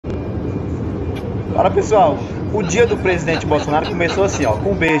Fala pessoal, o dia do presidente Bolsonaro começou assim, ó,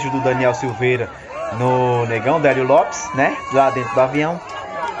 com um beijo do Daniel Silveira no negão Délio Lopes, né, lá dentro do avião.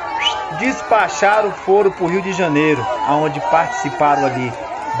 Despacharam, foram pro Rio de Janeiro, onde participaram ali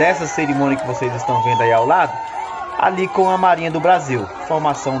dessa cerimônia que vocês estão vendo aí ao lado, ali com a Marinha do Brasil,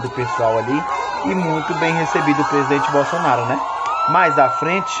 formação do pessoal ali, e muito bem recebido o presidente Bolsonaro, né? Mais à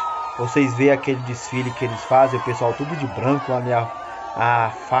frente, vocês veem aquele desfile que eles fazem, o pessoal tudo de branco, ali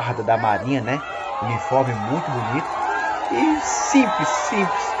a farda da Marinha, né? Uniforme muito bonito e simples,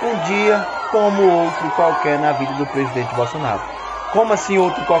 um dia como outro qualquer na vida do presidente Bolsonaro. Como assim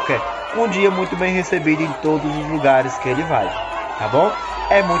outro qualquer? Um dia muito bem recebido em todos os lugares que ele vai, tá bom?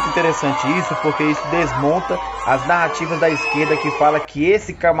 É muito interessante isso, porque isso desmonta as narrativas da esquerda que fala que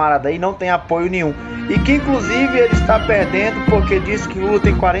esse camarada aí não tem apoio nenhum. E que inclusive ele está perdendo porque diz que Lula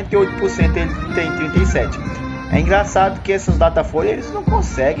tem 48%, ele tem 37%. É engraçado que essas datafolhas eles não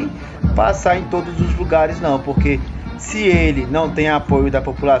conseguem passar em todos os lugares não, porque se ele não tem apoio da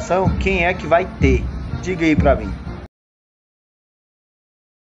população, quem é que vai ter? Diga aí pra mim.